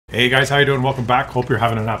Hey guys, how you doing? Welcome back. Hope you're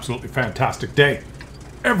having an absolutely fantastic day.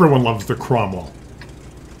 Everyone loves the Cromwell.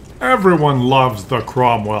 Everyone loves the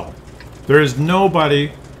Cromwell. There is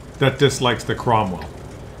nobody that dislikes the Cromwell.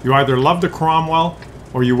 You either love the Cromwell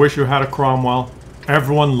or you wish you had a Cromwell.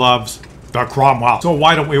 Everyone loves the Cromwell. So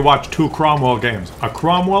why don't we watch two Cromwell games? A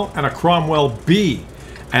Cromwell and a Cromwell B.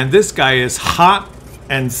 And this guy is hot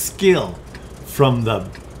and skill from the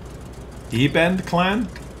Ebend clan?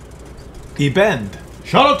 Ebend.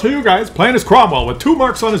 Shout out to you guys playing as Cromwell with 2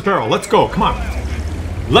 marks on his barrel. Let's go. Come on.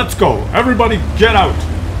 Let's go. Everybody get out.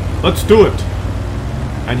 Let's do it.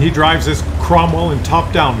 And he drives this Cromwell in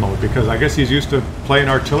top-down mode because I guess he's used to playing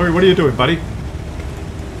artillery. What are you doing, buddy?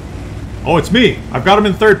 Oh, it's me. I've got him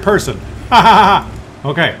in third person. Ha ha ha.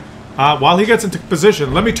 Okay. While he gets into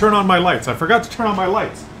position, let me turn on my lights. I forgot to turn on my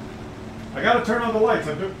lights. I got to turn on the lights.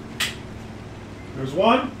 There's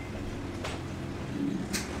one.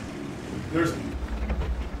 There's...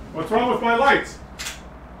 What's wrong with my lights?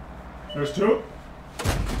 There's 2.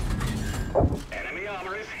 Enemy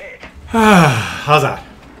armor is hit. How's that?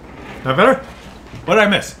 That better? What did I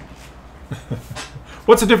miss?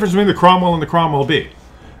 What's the difference between the Cromwell and the Cromwell B?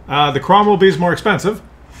 The Cromwell B is more expensive.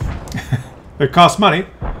 It costs money.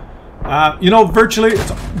 You know, virtually,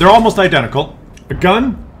 they're almost identical. The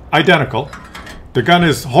gun, identical. The gun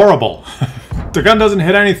is horrible. The gun doesn't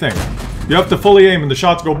hit anything. You have to fully aim and the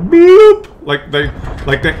shots go bloop, like they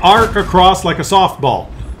arc across like a softball.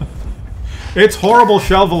 It's horrible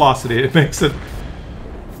shell velocity. It makes it...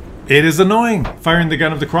 It is annoying firing the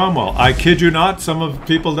gun of the Cromwell. I kid you not, some of the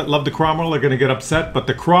people that love the Cromwell are going to get upset, but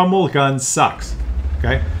the Cromwell gun sucks.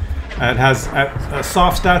 Okay? It has...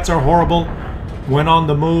 soft stats are horrible when on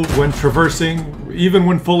the move, when traversing, even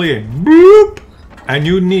when fully aimed. Bloop! And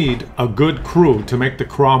you need a good crew to make the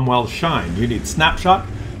Cromwell shine. You need snapshot,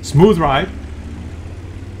 smooth ride,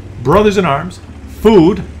 brothers in arms,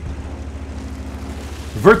 food,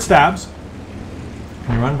 vert stabs.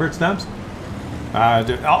 Can you run vert stabs?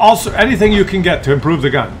 Also, anything you can get to improve the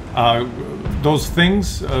gun. Those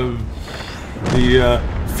things, the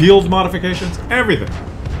field modifications, everything.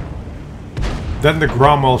 Then the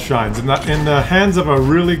Cromwell shines. In the hands of a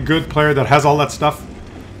really good player that has all that stuff,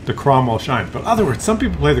 the Cromwell shines. But in other words, some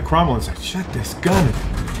people play the Cromwell and say, shit, this gun,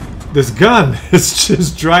 it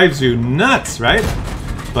just drives you nuts, right?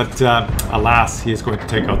 But alas, he is going to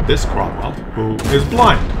take out this Cromwell, who is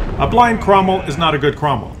blind. A blind Cromwell is not a good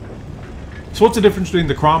Cromwell. So what's the difference between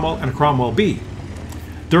the Cromwell and a Cromwell B?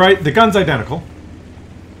 The gun's identical.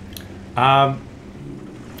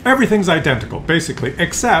 Everything's identical, basically,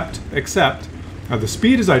 except the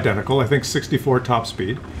speed is identical, I think 64 top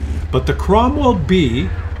speed. But the Cromwell B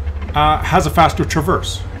has a faster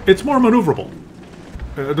traverse. It's more maneuverable.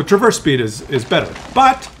 The traverse speed is better.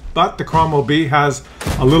 But the Cromwell B has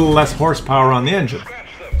a little less horsepower on the engine.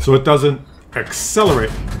 So it doesn't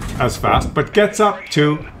accelerate as fast, but gets up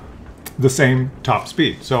to the same top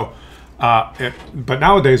speed. So, but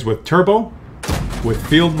nowadays with turbo, with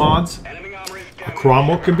field mods, a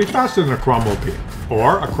Cromwell can be faster than a Cromwell B.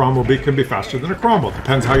 Or a Cromwell B can be faster than a Cromwell.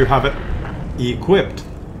 Depends how you have it equipped.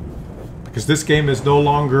 Because this game is no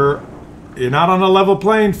longer... You're not on a level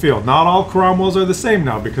playing field. Not all Cromwells are the same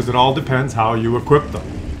now because it all depends how you equip them.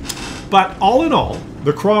 But all in all,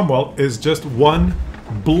 the Cromwell is just one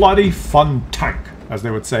bloody fun tank, as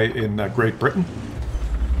they would say in Great Britain.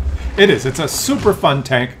 It is. It's a super fun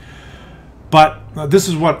tank. But this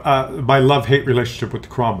is what my love-hate relationship with the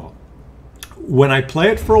Cromwell. When I play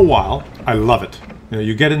it for a while, I love it. You know,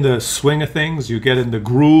 you get in the swing of things, you get in the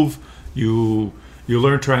groove, you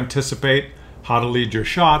learn to anticipate how to lead your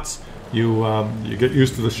shots. You get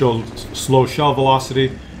used to the slow shell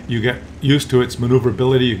velocity. You get used to its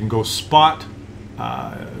maneuverability. You can go spot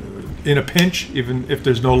in a pinch, even if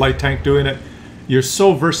there's no light tank doing it. You're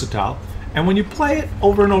so versatile. And when you play it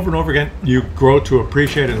over and over and over again, you grow to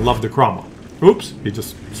appreciate and love the Cromwell. Oops, he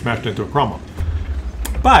just smashed into a Cromwell.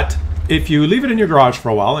 But if you leave it in your garage for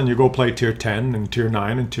a while and you go play tier 10 and tier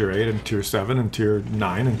 9 and tier 8 and tier 7 and tier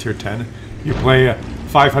 9 and tier 10, you play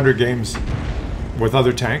 500 games with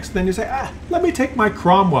other tanks, then you say, let me take my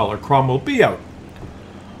Cromwell or Cromwell B out.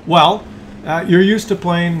 Well, you're used to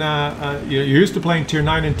playing tier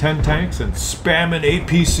 9 and 10 tanks and spamming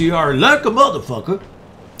APCR like a motherfucker.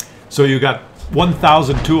 So you got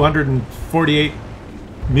 1,248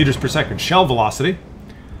 meters per second shell velocity.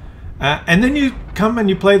 And then you come and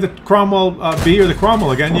you play the Cromwell B or the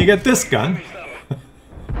Cromwell again, you get this gun.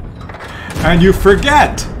 And you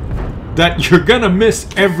forget that you're gonna miss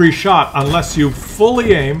every shot unless you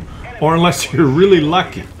fully aim or unless you're really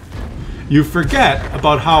lucky. You forget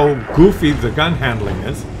about how goofy the gun handling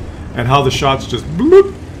is and how the shots just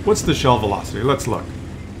bloop. What's the shell velocity? Let's look.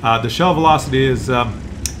 The shell velocity is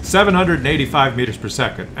 785 meters per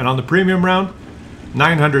second. And on the premium round,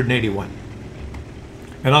 981.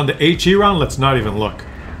 And on the HE round, let's not even look.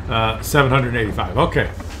 785. Okay.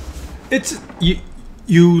 It's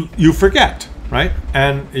you forget, right?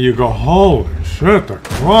 And you go, holy shit, the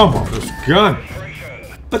Cromwell, this gun.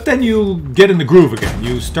 But then you get in the groove again.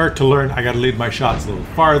 You start to learn, I gotta lead my shots a little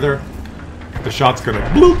farther. The shot's gonna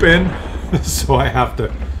bloop in, so I have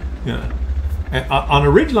to, you know. And on a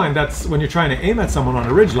ridgeline, that's when you're trying to aim at someone on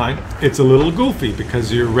a ridgeline, it's a little goofy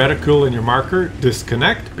because your reticle and your marker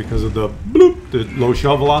disconnect because of the bloop, the low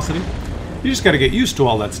shell velocity. You just gotta get used to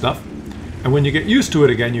all that stuff. And when you get used to it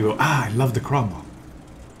again, you go, I love the Cromwell.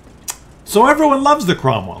 So everyone loves the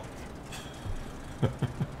Cromwell.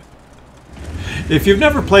 If you've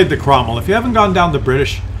never played the Cromwell, if you haven't gone down the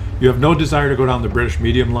British, you have no desire to go down the British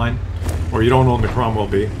medium line, or you don't own the Cromwell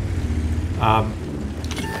B,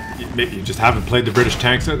 maybe you just haven't played the British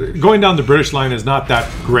tanks. Going down the British line is not that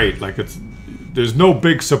great. Like there's no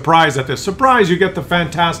big surprise at this. Surprise, you get the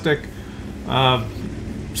fantastic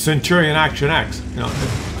Centurion Action X. You know,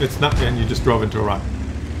 it's not, and you just drove into a rock.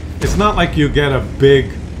 It's not like you get a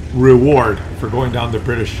big reward for going down the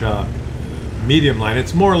British medium line.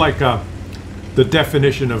 It's more like the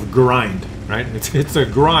definition of grind, right? It's a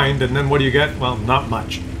grind, and then what do you get? Well, not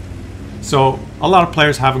much. So a lot of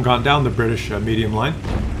players haven't gone down the British medium line,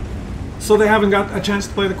 so they haven't got a chance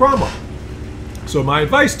to play the Cromwell. So my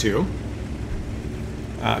advice to you,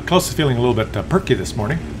 Klaus is feeling a little bit perky this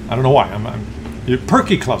morning. I don't know why. You're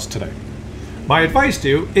perky, Klaus, today. My advice to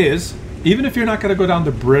you is, even if you're not going to go down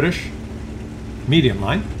the British medium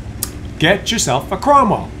line, get yourself a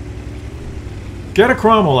Cromwell. Get a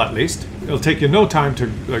Cromwell at least. It'll take you no time to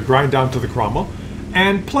grind down to the Cromwell,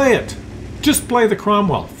 and play it. Just play the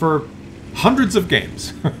Cromwell for hundreds of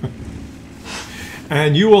games.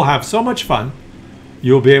 And you will have so much fun.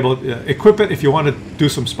 You'll be able to equip it if you want to do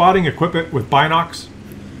some spotting. Equip it with binocs,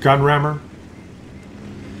 gun rammer,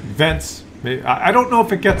 vents. I don't know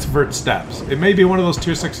if it gets vert stabs. It may be one of those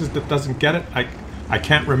tier 6s that doesn't get it. I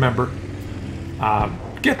can't remember.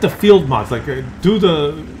 Get the field mods. Like do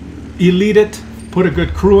the elite it. Put a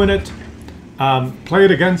good crew in it. Play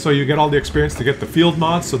it again so you get all the experience to get the field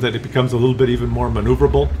mods so that it becomes a little bit even more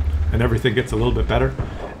maneuverable and everything gets a little bit better.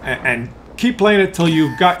 And keep playing it till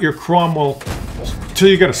you got your Cromwell, till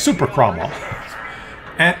you get a super Cromwell.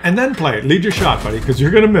 And then play it. Lead your shot, buddy, because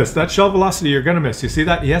you're going to miss. That shell velocity you're going to miss. You see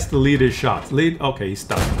that? He has to lead his shots. Lead. Okay, he's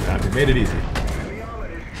stuck. He made it easy.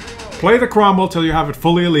 Play the Cromwell till you have it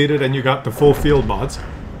fully eluded and you got the full field mods.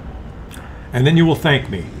 And then you will thank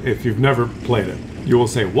me if you've never played it. You will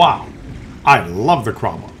say, wow, I love the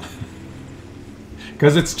Cromwell.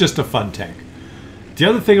 Because it's just a fun tank. The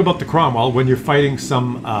other thing about the Cromwell, when you're fighting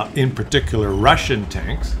some, in particular, Russian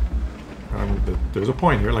tanks, there's a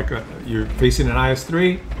point here, like you're facing an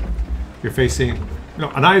IS-3, you're facing,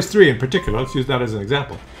 an IS-3 in particular, let's use that as an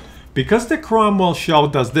example. Because the Cromwell shell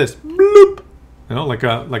does this, bloop, like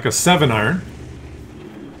a 7-iron,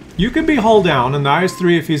 you can be hull down, and the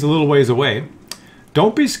IS-3, if he's a little ways away,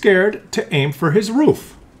 don't be scared to aim for his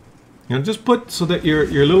roof. Just put so that your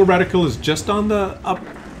little reticle is just on the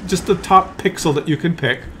just the top pixel that you can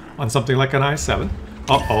pick on something like an IS-7.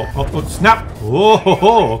 Uh-oh, snap!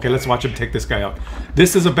 Whoa, okay, let's watch him take this guy out.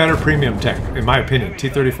 This is a better premium tank, in my opinion,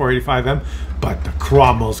 T-34-85M, but the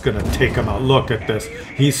Cromwell's gonna take him out. Look at this.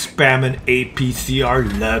 He's spamming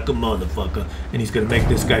APCR like a motherfucker, and he's gonna make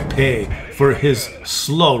this guy pay for his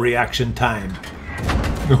slow reaction time.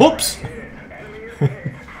 Oops!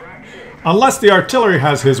 Unless the artillery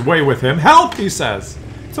has his way with him. Help, he says.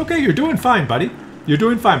 It's okay, you're doing fine, buddy. You're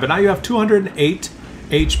doing fine, but now you have 208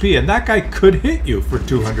 HP, and that guy could hit you for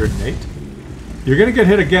 208. You're going to get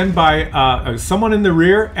hit again by someone in the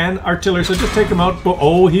rear and artillery, so just take him out.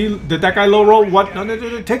 Oh, did that guy low roll? What?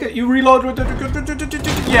 No, take it. You reload.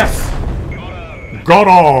 Yes.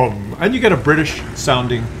 Got him. And you get a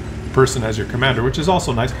British-sounding person as your commander, which is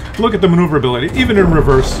also nice. Look at the maneuverability, even in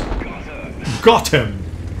reverse. Got him.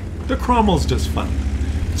 The Cromwell's just fun.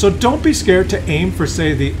 So don't be scared to aim for,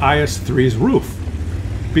 say, the IS-3's roof,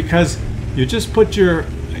 because you just put your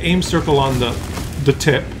aim circle on the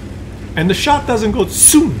tip, and the shot doesn't go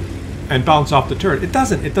soon and bounce off the turret. It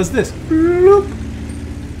doesn't. It does this. Bloop,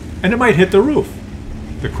 and it might hit the roof.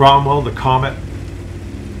 The Cromwell, the Comet.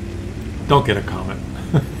 Don't get a Comet.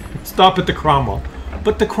 Stop at the Cromwell.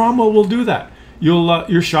 But the Cromwell will do that.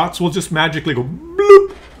 Your shots will just magically go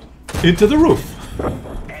bloop into the roof.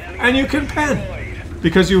 And you can pen.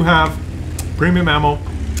 Because you have premium ammo,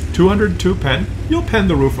 202 pen. You'll pen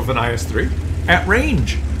the roof of an IS-3 at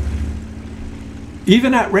range.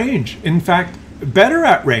 Even at range. In fact, better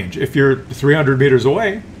at range. If you're 300 meters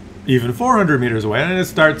away, even 400 meters away, and it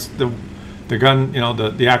starts the gun, you know,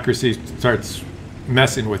 the accuracy starts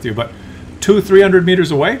messing with you. But 200-300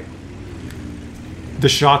 meters away, the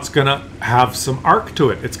shot's gonna have some arc to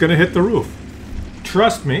it. It's gonna hit the roof.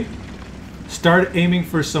 Trust me. Start aiming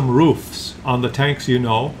for some roofs on the tanks you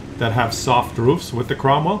know that have soft roofs with the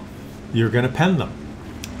Cromwell. You're gonna pen them.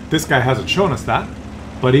 This guy hasn't shown us that,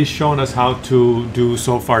 but he's shown us how to do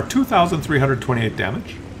so far 2,328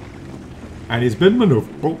 damage. And he's been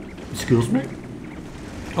maneuvered. Oh, excuse me.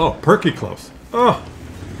 Oh, perky close. Oh,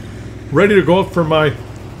 ready to go out for my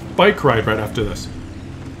bike ride right after this.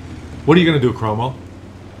 What are you gonna do, Cromwell?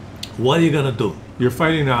 What are you gonna do? You're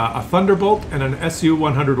fighting a Thunderbolt and an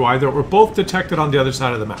SU-100Y that were both detected on the other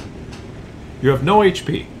side of the map. You have no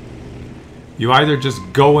HP. You either just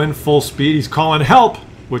go in full speed. He's calling help,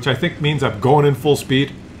 which I think means I'm going in full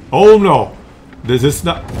speed. Oh no, this is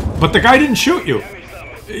not. But the guy didn't shoot you.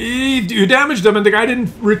 You damaged him, and the guy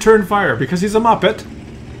didn't return fire because he's a Muppet.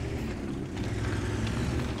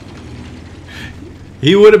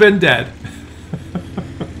 He would have been dead.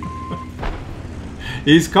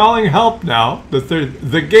 He's calling help now.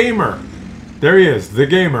 The gamer. There he is, the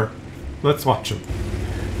gamer. Let's watch him.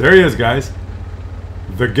 There he is, guys.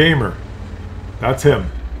 The gamer. That's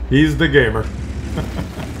him. He's the gamer.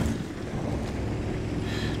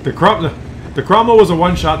 The Cromwell was a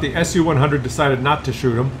one-shot. The SU-100 decided not to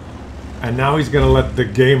shoot him. And now he's going to let the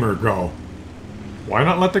gamer go. Why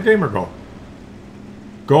not let the gamer go?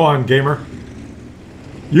 Go on, gamer.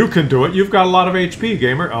 You can do it. You've got a lot of HP,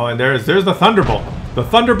 gamer. Oh, and there's the Thunderbolt. The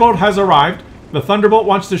Thunderbolt has arrived. The Thunderbolt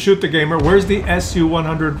wants to shoot the gamer. Where's the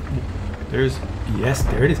SU-100? Yes,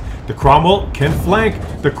 there it is. The Cromwell can flank.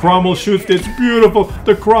 The Cromwell shoots. It's beautiful.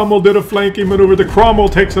 The Cromwell did a flanking maneuver. The Cromwell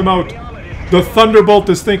takes him out. The Thunderbolt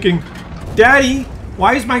is thinking, Daddy,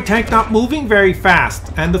 why is my tank not moving very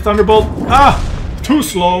fast? And the Thunderbolt, too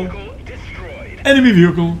slow. Enemy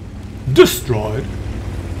vehicle destroyed.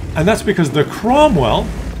 And that's because the Cromwell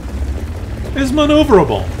is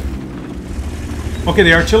maneuverable. Okay,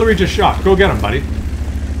 the artillery just shot. Go get him, buddy.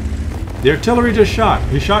 The artillery just shot.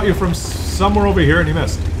 He shot you from somewhere over here and he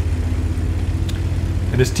missed.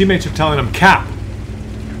 And his teammates are telling him, cap.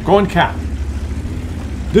 Go and cap.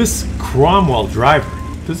 This Cromwell driver,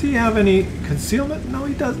 does he have any concealment? No,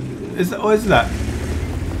 he doesn't. Is that?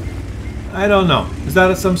 I don't know. Is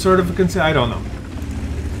that some sort of a concealment? I don't know.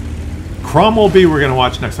 Cromwell B we're going to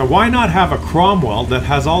watch next. So why not have a Cromwell that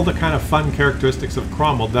has all the kind of fun characteristics of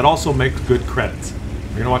Cromwell that also makes good credits?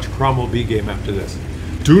 We're going to watch a Cromwell B game after this.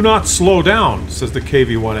 Do not slow down, says the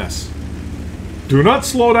KV-1S. Do not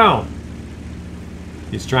slow down.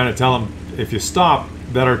 He's trying to tell him, if you stop,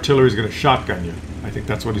 that artillery is going to shotgun you. I think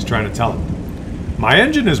that's what he's trying to tell him. My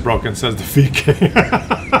engine is broken, says the VK.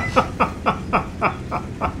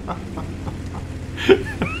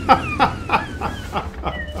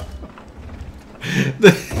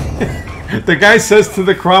 The guy says to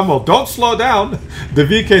the Cromwell, don't slow down. The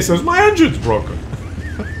VK says, my engine's broken.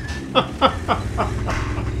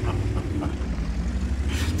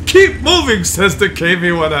 Keep moving, says the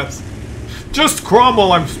KV-1S. Just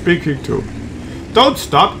Cromwell I'm speaking to. Don't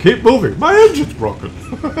stop, keep moving. My engine's broken.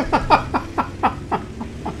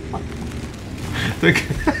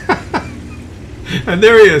 And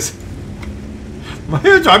there he is.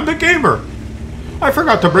 I'm the gamer. I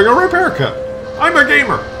forgot to bring a repair kit. I'm a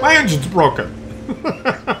gamer. My engine's broken.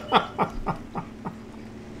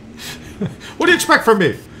 What do you expect from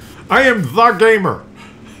me? I am the gamer.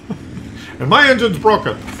 And my engine's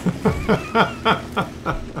broken.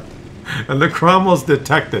 And the Cromwell's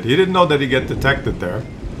detected. He didn't know that he'd get detected there.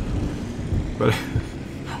 But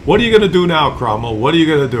what are you going to do now, Cromwell? What are you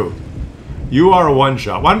going to do? You are a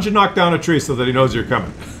one-shot. Why don't you knock down a tree so that he knows you're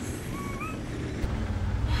coming?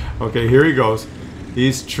 Okay, here he goes.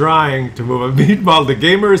 He's trying to move. Meanwhile, the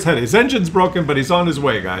gamer is heading. His engine's broken, but he's on his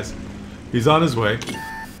way, guys. He's on his way.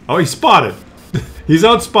 Oh, he's spotted. He's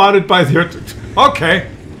outspotted by the... Okay.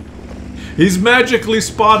 He's magically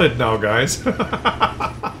spotted now, guys.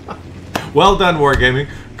 Well done, Wargaming.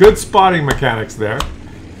 Good spotting mechanics there.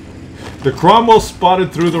 The Cromwell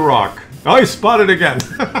spotted through the rock. Oh, he's spotted again.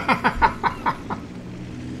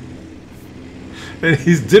 And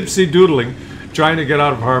he's dipsy-doodling, trying to get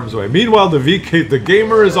out of harm's way. Meanwhile, the VK, the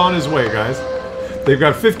gamer, is on his way, guys. They've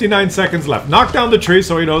got 59 seconds left. Knock down the tree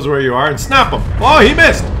so he knows where you are and snap him. Oh, he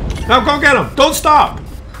missed. Now go get him. Don't stop.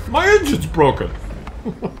 My engine's broken.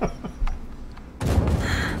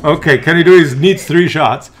 Okay, can he do his needs 3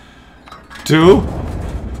 shots? 2.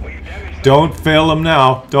 Don't fail him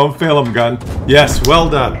now. Don't fail him, gun. Yes, well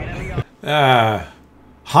done.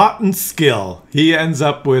 Hot and skill. He ends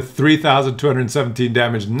up with 3,217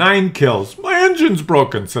 damage, 9 kills. My engine's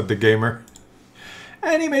broken, said the gamer.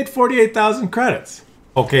 And he made 48,000 credits.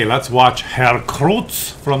 Okay, let's watch Herr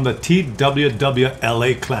Krutz from the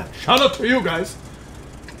TWWLA clan. Shout out to you guys.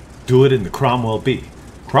 Do it in the Cromwell B.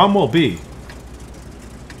 Cromwell B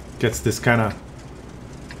gets this kind of,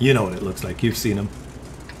 you know what it looks like. You've seen him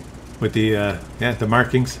with the the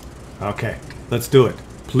markings. Okay, let's do it.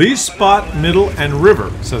 Please spot middle and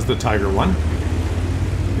river, says the Tiger one.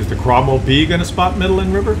 Is the Cromwell B going to spot middle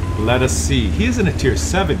and river? Let us see. He is in a tier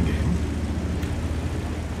 7 game.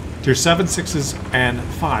 Tier 7, 6s, and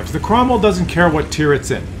 5s. The Cromwell doesn't care what tier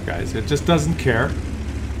it's in, guys. It just doesn't care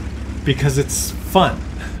because it's fun.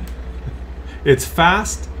 It's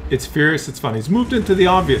fast, it's furious, it's fun. He's moved into the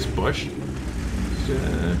obvious bush.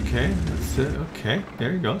 Okay, that's it. Okay,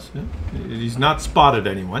 there he goes. He's not spotted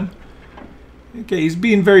anyone. Okay, he's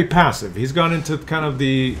being very passive. He's gone into kind of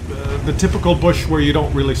the typical bush where you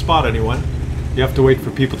don't really spot anyone. You have to wait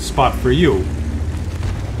for people to spot for you.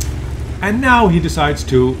 And now he decides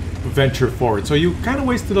to venture forward. So you kind of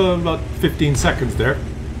wasted about 15 seconds there,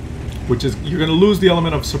 which is, you're going to lose the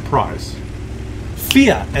element of surprise.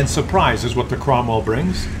 Fear and surprise is what the Cromwell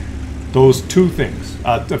brings. Those two things.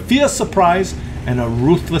 The fear, surprise, and a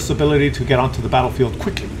ruthless ability to get onto the battlefield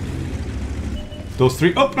quickly. Those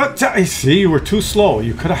three. Oh, I see, you were too slow.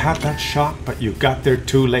 You could have had that shot, but you got there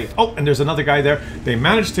too late. Oh, and there's another guy there. They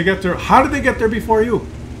managed to get there. How did they get there before you?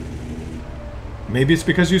 Maybe it's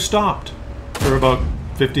because you stopped for about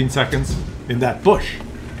 15 seconds in that bush.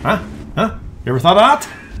 Huh? Huh? You ever thought of that?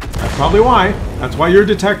 That's probably why. That's why you're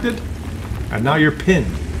detected. And now you're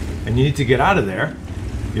pinned. And you need to get out of there.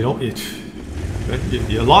 You don't...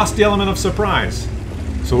 You lost the element of surprise.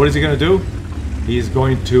 So what is he going to do? He's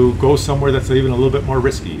going to go somewhere that's even a little bit more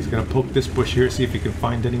risky. He's going to poke this bush here, see if he can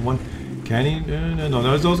find anyone. Can he?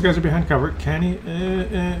 No, those guys are behind cover. Can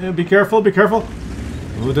he? Be careful, be careful.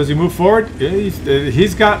 Oh, does he move forward?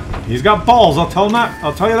 He's got balls. I'll tell him that.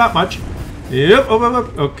 I'll tell you that much. Yep.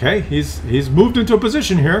 Okay. He's moved into a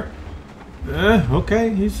position here. Okay.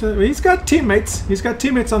 He's got teammates. He's got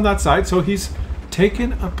teammates on that side. So he's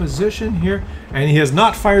taken a position here, and he has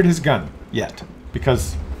not fired his gun yet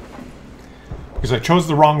because I chose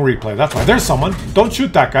the wrong replay. That's why. There's someone. Don't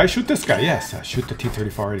shoot that guy. Shoot this guy. Yes. Shoot the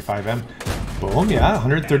T-3485M. Boom. Yeah.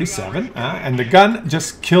 137. And the gun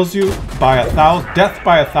just kills you by death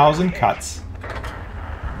by 1,000 cuts.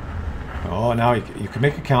 Oh, now you can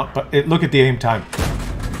make a count, but look at the aim time.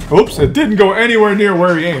 Oops, it didn't go anywhere near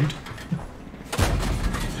where he aimed.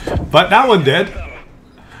 But that one did.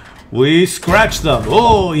 We scratched them.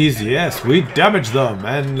 Oh, easy. Yes, we damaged them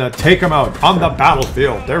and take them out on the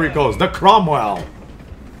battlefield. There he goes, the Cromwell.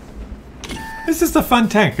 This is a fun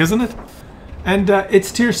tank, isn't it? And it's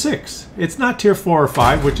tier 6. It's not tier 4 or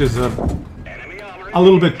 5, which is a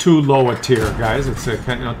little bit too low a tier, guys. It's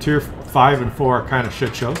a tier 5 and 4 are kind of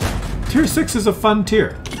shit shows. Tier 6 is a fun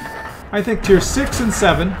tier. I think tier 6 and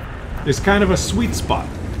 7 is kind of a sweet spot.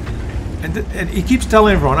 And he keeps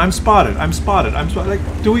telling everyone, I'm spotted, I'm spotted, I'm spotted.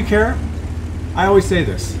 Like, do we care? I always say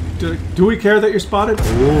this. Do we care that you're spotted?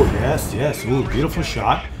 Oh, yes, yes. Ooh, beautiful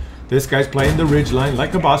shot. This guy's playing the ridge line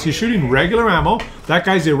like a boss. He's shooting regular ammo. That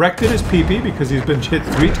guy's erected his PP because he's been hit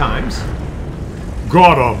 3 times.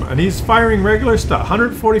 Got him. And he's firing regular stuff.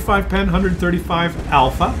 145 pen, 135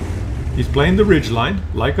 alpha. He's playing the ridge line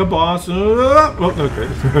like a boss. Oh, okay.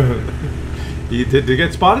 Did he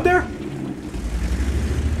get spotted there?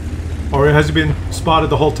 Or has he been spotted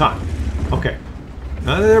the whole time? Okay.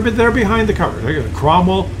 They're behind the cover.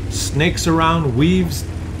 Cromwell snakes around, weaves,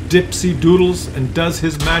 dipsy doodles, and does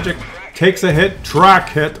his magic. Takes a hit, track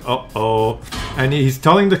hit. Uh-oh. And he's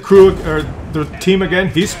telling the crew, or the team again,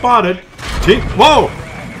 he's spotted. Whoa!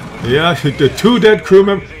 Yeah, the 2 dead crew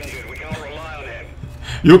members.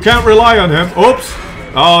 You can't rely on him. Oops.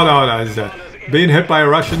 Oh, no, he's dead. Being hit by a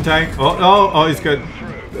Russian tank. Oh, he's good.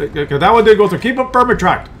 That one did go through. Keep up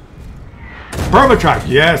permatrack. Permatrack,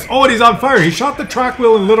 yes. Oh, and he's on fire. He shot the track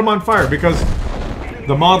wheel and lit him on fire because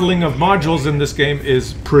the modeling of modules in this game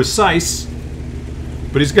is precise.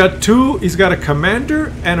 But he's got a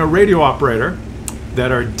commander and a radio operator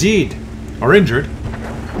that are dead or injured.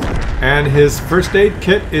 And his first aid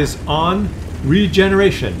kit is on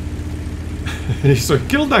regeneration. So he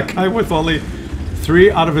killed that guy with only 3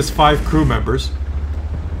 out of his 5 crew members.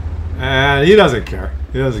 And he doesn't care.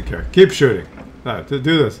 He doesn't care. Keep shooting. To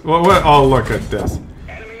do this. What? Oh, look at this.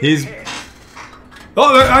 He's.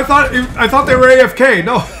 Oh, I thought they were AFK.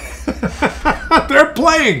 No, they're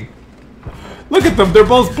playing. Look at them. They're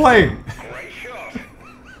both playing.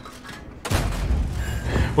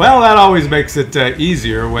 Well, that always makes it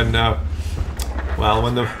easier when,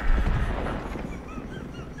 when the.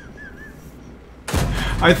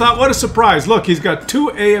 I thought, what a surprise. Look, he's got 2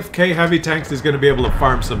 AFK heavy tanks. He's going to be able to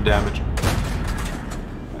farm some damage.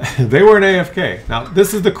 They weren't AFK. Now,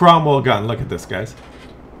 this is the Cromwell gun. Look at this, guys.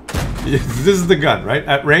 This is the gun, right?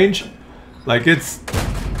 At range, like it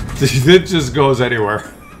just goes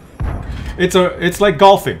anywhere. It's like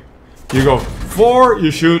golfing. You go 4,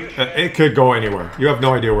 you shoot, it could go anywhere. You have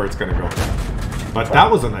no idea where it's going to go. But that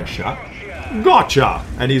was a nice shot. Gotcha!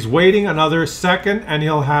 And he's waiting another second, and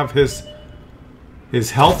he'll have his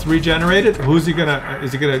health regenerated. Who's he gonna?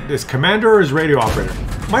 Is he gonna? His commander or his radio operator?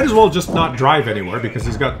 Might as well just not drive anywhere because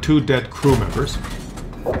he's got 2 dead crew members.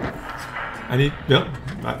 And he, yeah,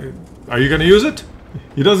 are you gonna use it?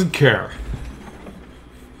 He doesn't care.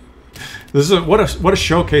 This is what a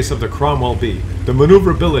showcase of the Cromwell B. The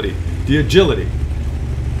maneuverability, the agility.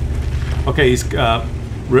 Okay, he's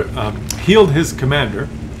healed his commander,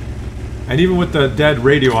 and even with the dead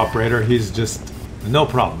radio operator, he's just no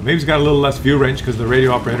problem. Maybe he's got a little less view range because the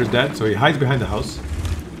radio operator's dead, so he hides behind the house.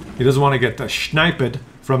 He doesn't want to get sniped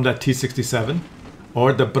from that T-67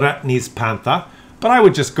 or the Bretney's Panther. But I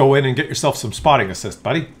would just go in and get yourself some spotting assist,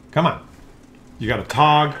 buddy. Come on. You got a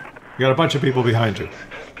TOG. You got a bunch of people behind you.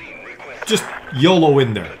 Just YOLO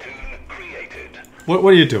in there. What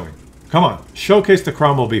are you doing? Come on. Showcase the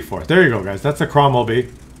Cromwell B for us. There you go, guys. That's the Cromwell B.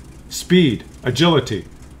 Speed, agility,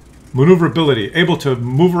 maneuverability, able to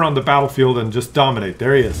move around the battlefield and just dominate.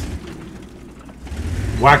 There he is.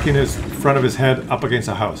 Whacking his front of his head up against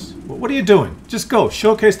a house. What are you doing? Just go.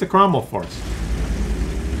 Showcase the Cromwell for us.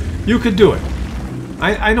 You could do it.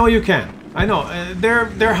 I know you can. I know.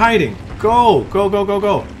 They're hiding. Go. Go, go, go,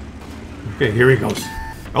 go. Okay, here he goes.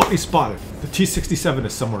 Oh, he spotted. The T-67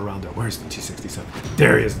 is somewhere around there. Where's the T-67?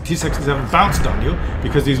 There he is. The T-67 bounced on you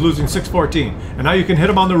because he's losing 614. And now you can hit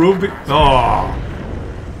him on the roof. Oh.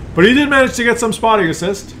 But he did manage to get some spotting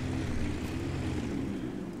assist.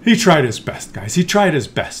 He tried his best, guys. He tried his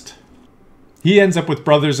best. He ends up with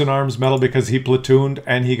Brothers in Arms medal because he platooned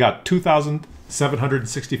and he got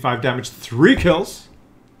 2,765 damage, 3 kills.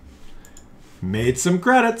 Made some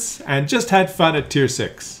credits and just had fun at tier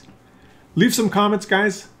 6. Leave some comments,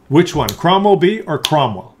 guys. Which one, Cromwell B or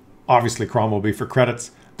Cromwell? Obviously Cromwell B for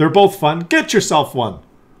credits. They're both fun. Get yourself one.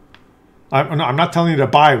 I'm not telling you to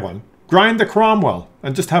buy one. Grind the Cromwell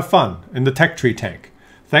and just have fun in the tech tree tank.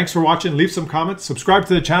 Thanks for watching. Leave some comments, subscribe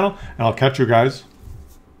to the channel, and I'll catch you guys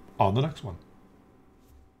on the next one.